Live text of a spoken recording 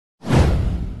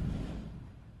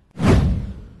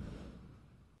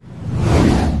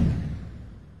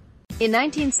In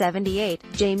 1978,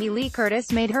 Jamie Lee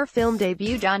Curtis made her film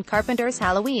debut on Carpenter's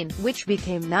Halloween, which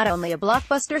became not only a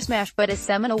blockbuster smash but a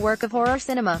seminal work of horror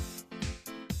cinema.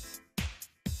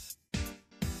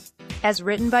 As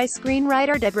written by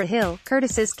screenwriter Debra Hill,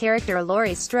 Curtis's character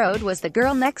Laurie Strode was the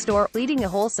girl next door, leading a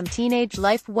wholesome teenage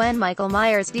life when Michael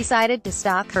Myers decided to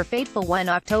stalk her fateful one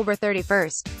October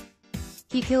 31st.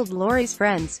 He killed Laurie's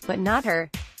friends, but not her.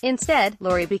 Instead,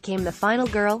 Laurie became the final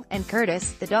girl, and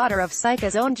Curtis, the daughter of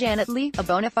Psycho's own Janet Leigh, a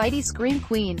bona fide scream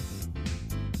queen.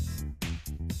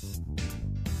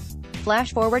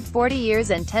 Flash forward 40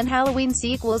 years and 10 Halloween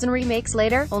sequels and remakes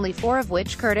later, only 4 of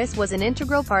which Curtis was an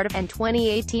integral part of, and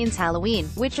 2018's Halloween,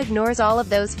 which ignores all of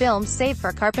those films save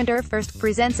for Carpenter first,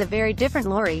 presents a very different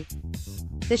Laurie.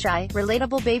 The shy,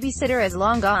 relatable babysitter is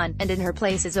long gone, and in her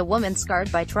place is a woman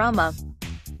scarred by trauma.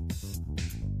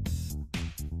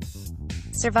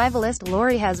 Survivalist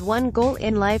Laurie has one goal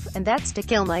in life, and that's to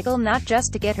kill Michael, not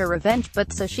just to get her revenge,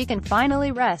 but so she can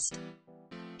finally rest.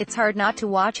 It's hard not to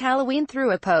watch Halloween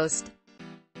through a post.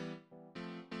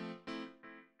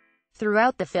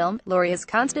 Throughout the film, Laurie is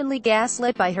constantly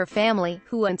gaslit by her family,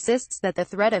 who insists that the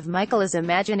threat of Michael is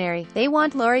imaginary. They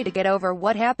want Laurie to get over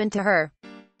what happened to her.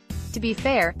 To be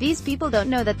fair, these people don't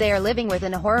know that they are living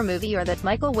within a horror movie, or that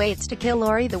Michael waits to kill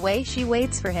Laurie the way she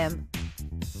waits for him.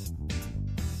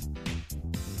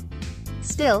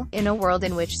 Still, in a world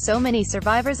in which so many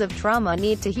survivors of trauma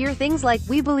need to hear things like,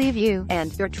 "We believe you,"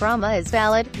 and "Your trauma is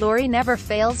valid," Laurie never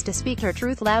fails to speak her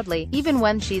truth loudly, even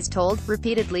when she's told,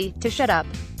 repeatedly, to shut up.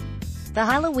 The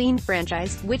Halloween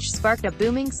franchise, which sparked a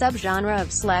booming subgenre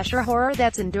of slasher horror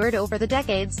that's endured over the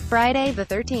decades, Friday the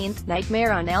 13th,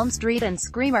 Nightmare on Elm Street and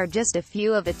Scream are just a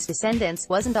few of its descendants,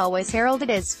 wasn't always heralded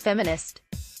as feminist.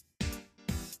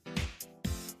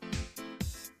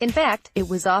 In fact, it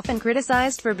was often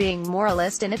criticized for being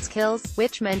moralist in its kills,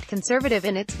 which meant conservative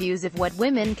in its views of what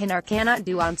women can or cannot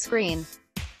do on screen.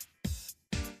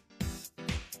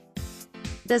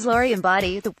 Does Laurie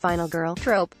embody the final girl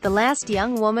trope, the last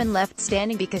young woman left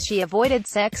standing because she avoided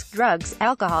sex, drugs,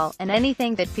 alcohol, and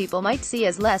anything that people might see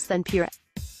as less than pure?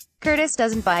 Curtis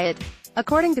doesn't buy it.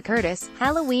 According to Curtis,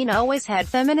 Halloween always had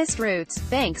feminist roots,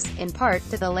 thanks, in part,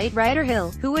 to the late writer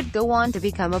Hill, who would go on to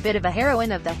become a bit of a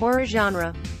heroine of the horror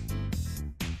genre.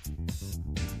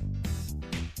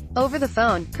 Over the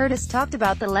phone, Curtis talked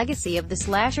about the legacy of the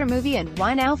slasher movie and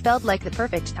why now felt like the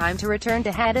perfect time to return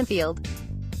to Haddonfield.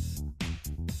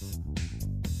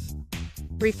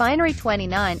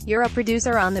 Refinery29, you're a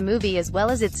producer on the movie as well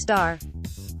as its star.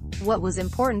 What was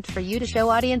important for you to show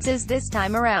audiences this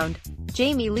time around?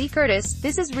 Jamie Lee Curtis,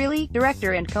 this is really,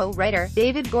 director and co-writer,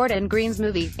 David Gordon Green's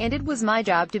movie, and it was my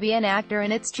job to be an actor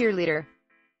and its cheerleader.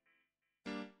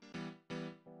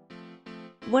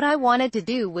 What I wanted to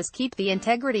do was keep the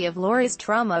integrity of Laurie's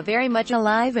trauma very much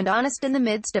alive and honest in the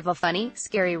midst of a funny,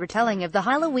 scary retelling of the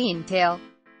Halloween tale.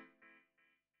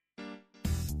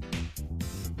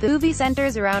 The movie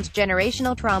centers around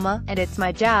generational trauma, and it's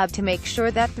my job to make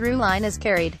sure that through line is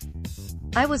carried.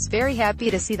 I was very happy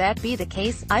to see that be the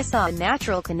case. I saw a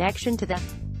natural connection to them.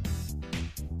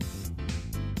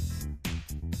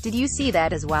 Did you see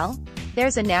that as well?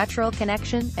 There's a natural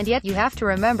connection, and yet you have to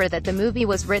remember that the movie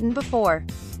was written before.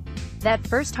 That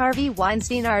first Harvey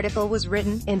Weinstein article was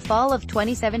written in fall of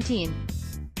 2017.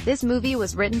 This movie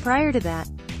was written prior to that.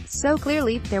 So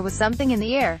clearly, there was something in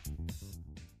the air.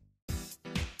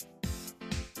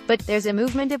 But there's a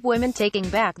movement of women taking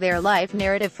back their life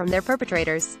narrative from their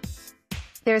perpetrators.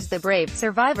 There's the brave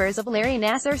survivors of Larry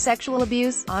Nassar sexual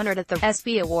abuse, honored at the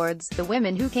ESPY Awards, the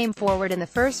women who came forward in the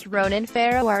first Ronan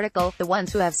Farrow article, the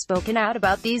ones who have spoken out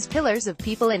about these pillars of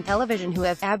people in television who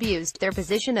have abused their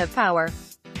position of power.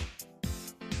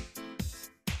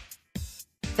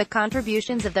 The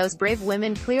contributions of those brave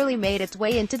women clearly made its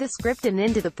way into the script and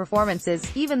into the performances,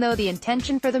 even though the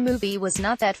intention for the movie was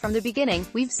not that from the beginning.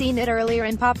 We've seen it earlier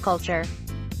in pop culture.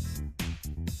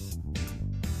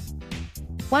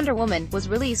 Wonder Woman was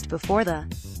released before the.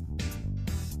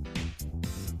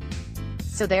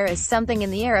 So there is something in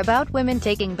the air about women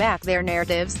taking back their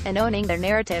narratives, and owning their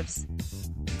narratives.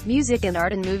 Music and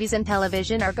art in movies and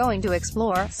television are going to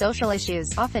explore social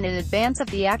issues, often in advance of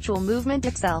the actual movement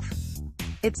itself.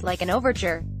 It's like an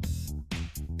overture.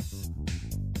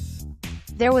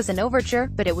 There was an overture,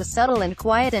 but it was subtle and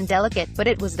quiet and delicate, but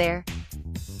it was there.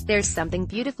 There's something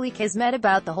beautifully kismet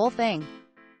about the whole thing.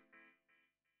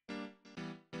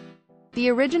 The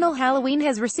original Halloween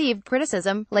has received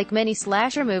criticism, like many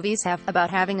slasher movies have, about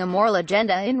having a moral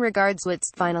agenda in regards to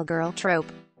its final girl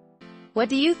trope. What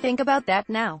do you think about that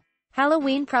now?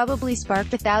 Halloween probably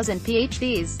sparked 1,000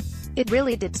 PhDs. It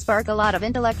really did spark a lot of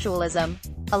intellectualism.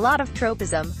 A lot of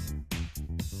tropism.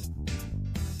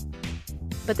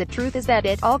 but the truth is that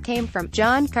it all came from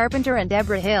John Carpenter and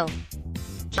Debra Hill.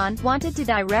 John wanted to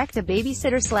direct a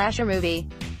babysitter slasher movie,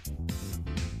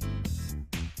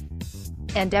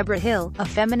 and Debra Hill, a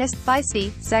feminist,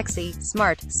 feisty, sexy,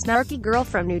 smart, snarky girl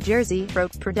from New Jersey,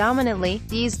 wrote predominantly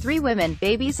these three women,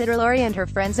 babysitter Laurie and her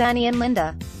friends Annie and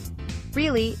Linda.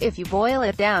 Really, if you boil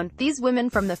it down, these women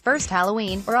from the first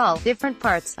Halloween are all different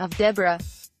parts of Debra.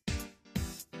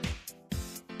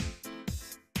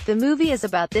 The movie is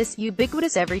about this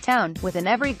ubiquitous every town, with an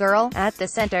every girl at the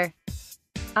center.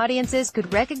 Audiences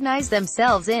could recognize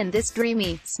themselves in this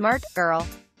dreamy, smart girl.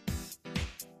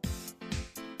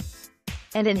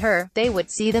 And in her, they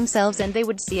would see themselves and they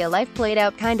would see a life played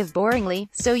out kind of boringly,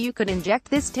 so you could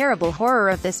inject this terrible horror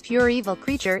of this pure evil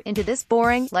creature into this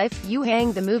boring life. You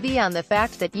hang the movie on the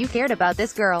fact that you cared about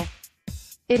this girl.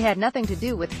 It had nothing to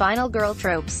do with final girl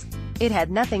tropes. It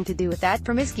had nothing to do with that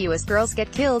promiscuous girls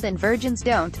get killed and virgins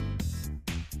don't.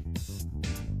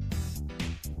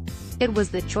 It was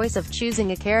the choice of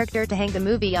choosing a character to hang the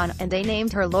movie on, and they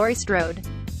named her Laurie Strode.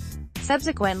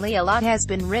 Subsequently, a lot has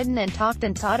been written and talked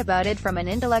and taught about it from an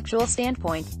intellectual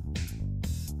standpoint.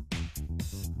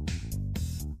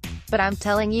 But I'm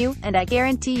telling you, and I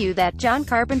guarantee you that John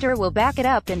Carpenter will back it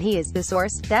up and he is the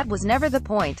source, that was never the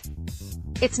point.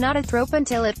 It's not a trope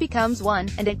until it becomes one,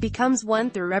 and it becomes one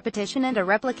through repetition and a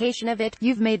replication of it.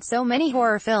 You've made so many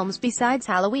horror films besides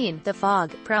Halloween, The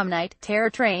Fog, Prom Night, Terror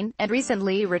Train, and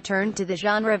recently returned to the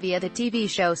genre via the TV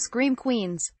show Scream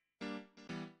Queens.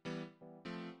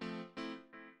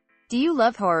 Do you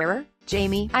love horror,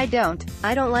 Jamie? I don't.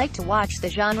 I don't like to watch the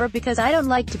genre because I don't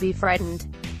like to be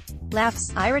frightened.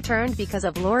 Laughs. I returned because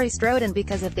of Laurie Strode and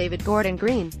because of David Gordon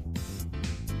Green.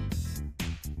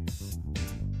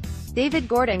 David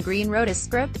Gordon Green wrote a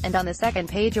script, and on the second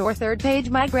page or third page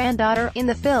my granddaughter, in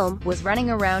the film, was running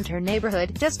around her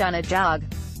neighborhood, just on a jog.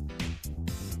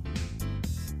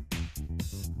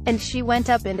 And she went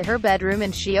up into her bedroom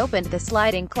and she opened the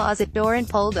sliding closet door and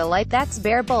pulled a light that's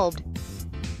bare bulbed.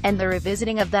 And the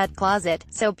revisiting of that closet,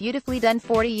 so beautifully done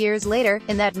 40 years later,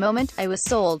 in that moment, I was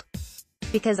sold.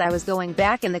 Because I was going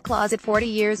back in the closet 40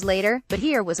 years later, but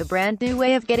here was a brand new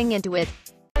way of getting into it.